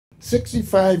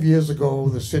65 years ago,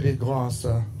 the city of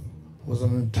Gloucester was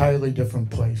an entirely different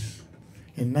place.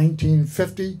 In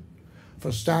 1950,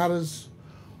 for starters,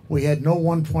 we had no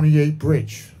 128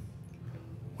 bridge.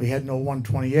 We had no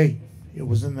 128. It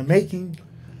was in the making,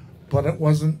 but it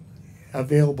wasn't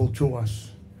available to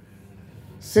us.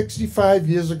 65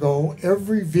 years ago,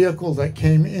 every vehicle that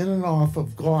came in and off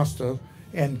of Gloucester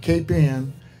and Cape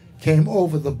Ann came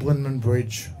over the Blinman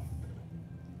Bridge.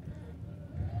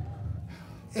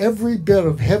 Every bit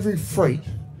of heavy freight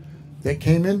that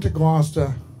came into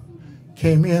Gloucester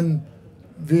came in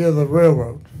via the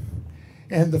railroad.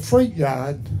 And the freight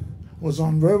yard was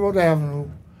on Railroad Avenue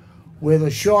where the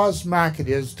Shaw's Market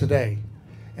is today.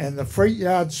 And the freight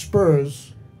yard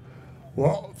spurs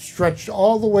were stretched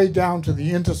all the way down to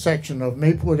the intersection of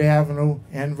Maplewood Avenue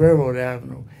and Railroad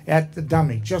Avenue at the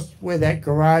dummy, just where that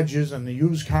garage is and the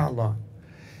used car lot.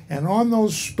 And on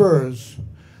those spurs,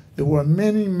 there were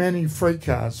many, many freight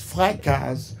cars, flat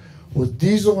cars, with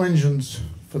diesel engines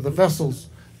for the vessels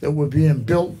that were being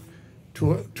built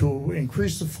to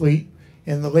increase the fleet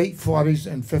in the late 40s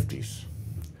and 50s.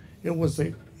 It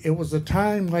was a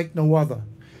time like no other,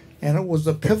 and it was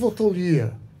a pivotal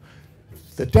year.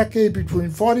 The decade between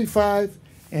 45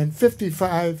 and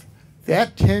 55,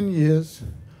 that 10 years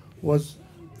was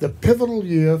the pivotal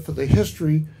year for the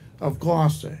history of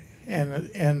Gloucester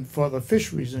and for the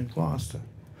fisheries in Gloucester.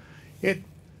 It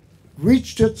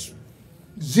reached its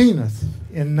zenith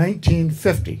in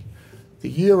 1950, the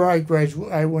year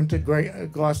I went to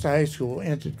Gloucester High School,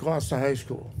 entered Gloucester High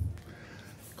School.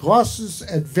 Gloucester's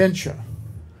adventure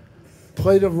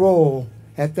played a role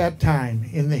at that time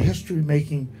in the history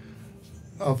making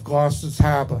of Gloucester's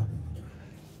Harbor.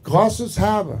 Gloucester's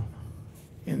Harbor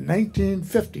in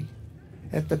 1950,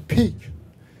 at the peak,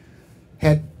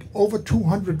 had over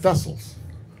 200 vessels.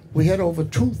 We had over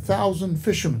 2,000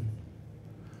 fishermen.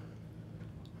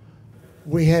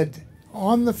 We had,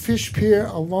 on the fish pier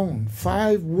alone,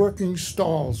 5 working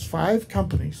stalls, 5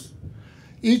 companies,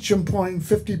 each employing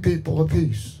 50 people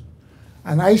apiece.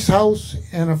 An ice house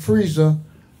and a freezer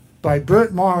by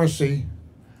Bert Morrissey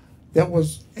that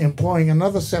was employing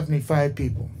another 75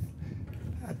 people.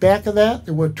 Back of that,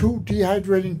 there were 2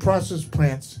 dehydrating process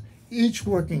plants, each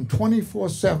working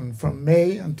 24/7 from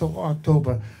May until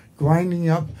October, grinding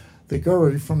up the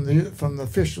gurry from the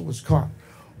fish that was caught.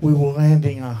 We were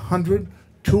landing 100,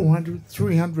 200,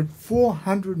 300,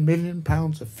 400 million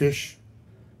pounds of fish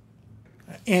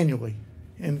annually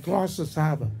in Gloucester's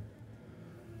Harbor.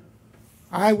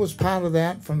 I was part of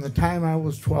that from the time I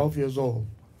was 12 years old.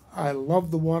 I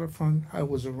loved the waterfront. I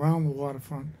was around the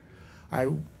waterfront. I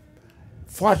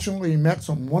fortunately met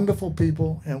some wonderful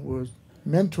people and was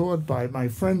mentored by my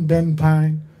friend Ben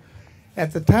Pine.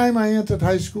 At the time I entered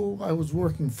high school, I was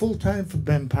working full-time for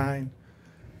Ben Pine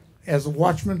as a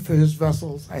watchman for his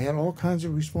vessels. I had all kinds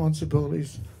of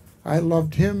responsibilities. I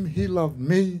loved him. He loved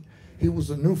me. He was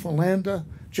a Newfoundlander,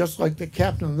 just like the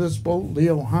captain of this boat,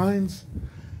 Leo Hines.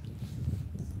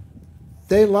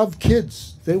 They loved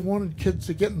kids. They wanted kids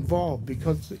to get involved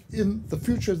because in the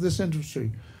future of this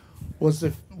industry was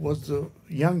the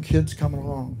young kids coming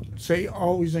along. Say,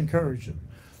 always encourage them.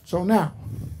 So now,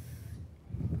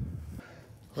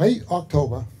 late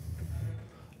October,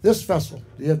 this vessel,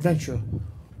 the Adventure,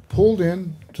 pulled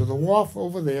in to the wharf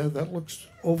over there that looks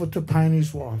over to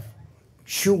Piney's Wharf,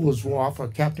 Schuler's Wharf, or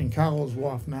Captain Carlo's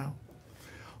Wharf now.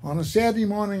 On a Saturday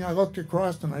morning, I looked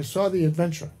across and I saw the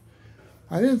Adventure.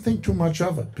 I didn't think too much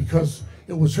of it because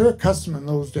it was her custom in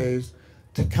those days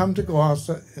to come to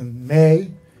Gloucester in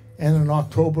May and in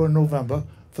October and November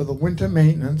for the winter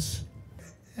maintenance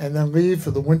and then leave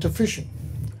for the winter fishing.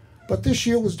 But this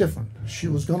year was different. She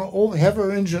was going to have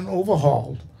her engine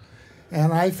overhauled,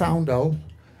 and I found out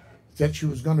that she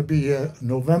was going to be here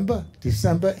November,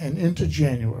 December, and into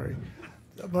January.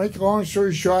 Make a long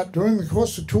story short, during the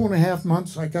course of 2.5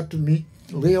 months, I got to meet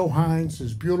Leo Hines,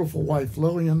 his beautiful wife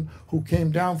Lillian, who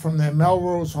came down from their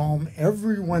Melrose home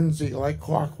every Wednesday like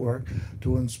clockwork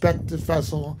to inspect the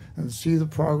vessel and see the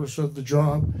progress of the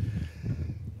job.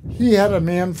 He had a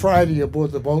man Friday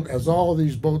aboard the boat, as all of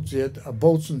these boats did, a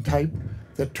boatswain type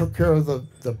that took care of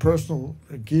the personal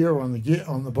gear on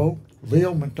the boat,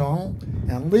 Leo McDonald.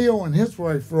 And Leo and his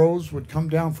wife Rose would come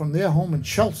down from their home in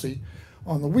Chelsea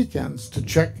on the weekends to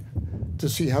check to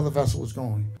see how the vessel was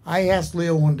going. I asked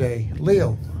Leo one day,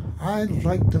 Leo, I'd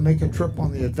like to make a trip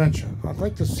on the Adventure. I'd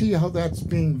like to see how that's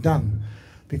being done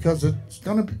because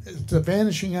it's a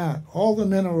vanishing art. All the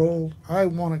men are old. I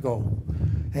want to go.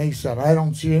 And he said, I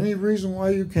don't see any reason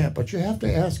why you can't, but you have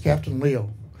to ask Captain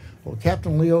Leo. Well,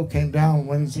 Captain Leo came down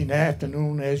Wednesday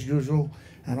afternoon as usual,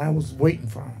 and I was waiting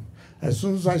for him. As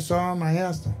soon as I saw him, I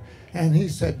asked him, And he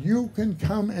said, you can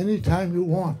come anytime you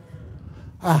want.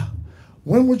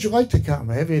 When would you like to come?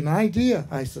 Have you an idea?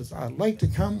 I says, I'd like to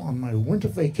come on my winter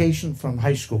vacation from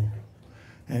high school.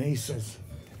 And he says,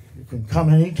 you can come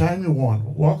anytime you want.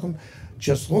 Welcome.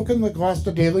 Just look in the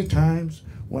Gloucester Daily Times.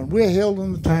 When we're hailed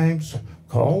in the Times,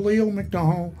 call Leo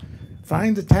McDonald,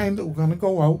 find the time that we're going to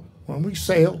go out when we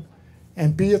sail,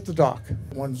 and be at the dock.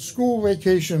 When school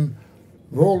vacation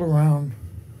rolled around,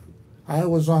 I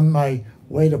was on my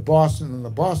way to Boston, and the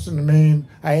Boston to Maine.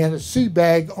 I had a sea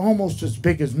bag almost as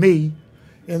big as me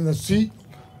in the seat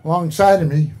alongside of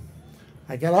me.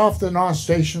 I got off the North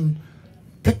Station,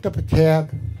 picked up a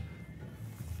cab,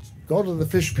 go to the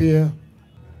fish pier.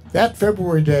 That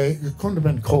February day, it couldn't have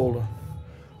been colder.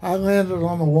 I landed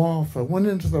on the wharf. I went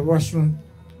into the restaurant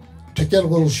to get a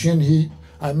little shin heat.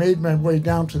 I made my way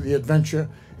down to the Adventure.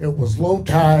 It was low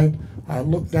tide. I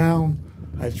looked down.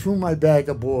 I threw my bag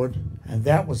aboard, and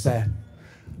that was that.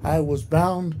 I was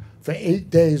bound for 8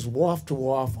 days, wharf to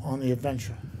wharf, on the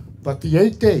Adventure. But the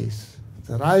 8 days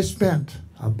that I spent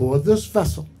aboard this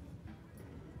vessel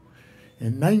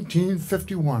in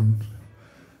 1951,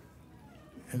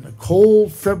 in the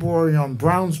cold February on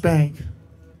Browns Bank,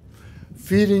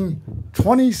 feeding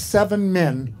 27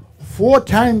 men 4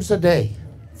 times a day.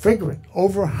 Figure it,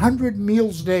 over 100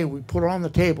 meals a day we put on the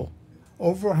table,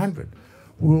 over 100.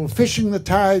 We were fishing the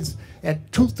tides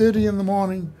at 2:30 in the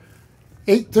morning,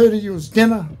 8:30 was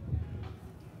dinner,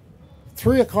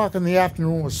 3 o'clock in the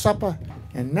afternoon was supper,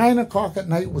 and 9 o'clock at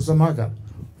night was the mug-up.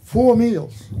 4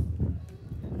 meals.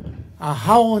 A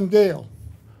howling gale.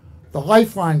 The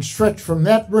lifeline stretched from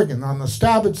that rigging on the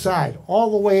starboard side all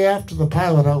the way after the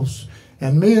pilot house,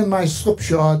 and me and my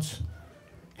slipshods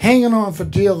hanging on for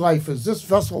dear life as this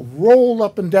vessel rolled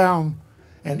up and down,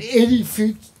 and 80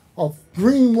 feet of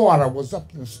green water was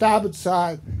up the starboard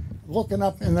side, looking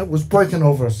up, and it was breaking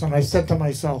over us. And I said to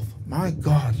myself, my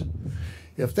God,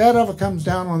 if that ever comes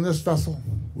down on this vessel,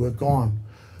 we're gone.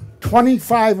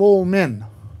 25 old men,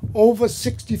 over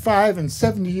 65 and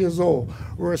 70 years old,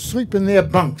 were asleep in their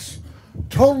bunks,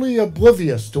 totally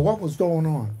oblivious to what was going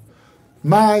on.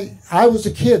 I was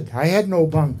a kid. I had no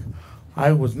bunk.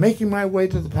 I was making my way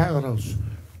to the pilot house.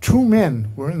 2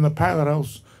 men were in the pilot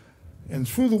house, and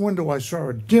through the window I saw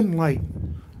a dim light.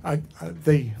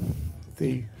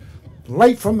 The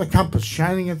light from the compass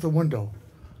shining at the window.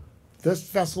 This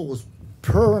vessel was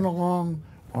purring along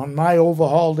on my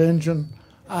overhauled engine.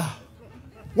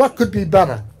 What could be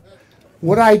better?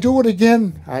 Would I do it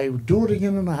again? I would do it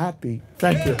again in a heartbeat.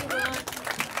 Thank you.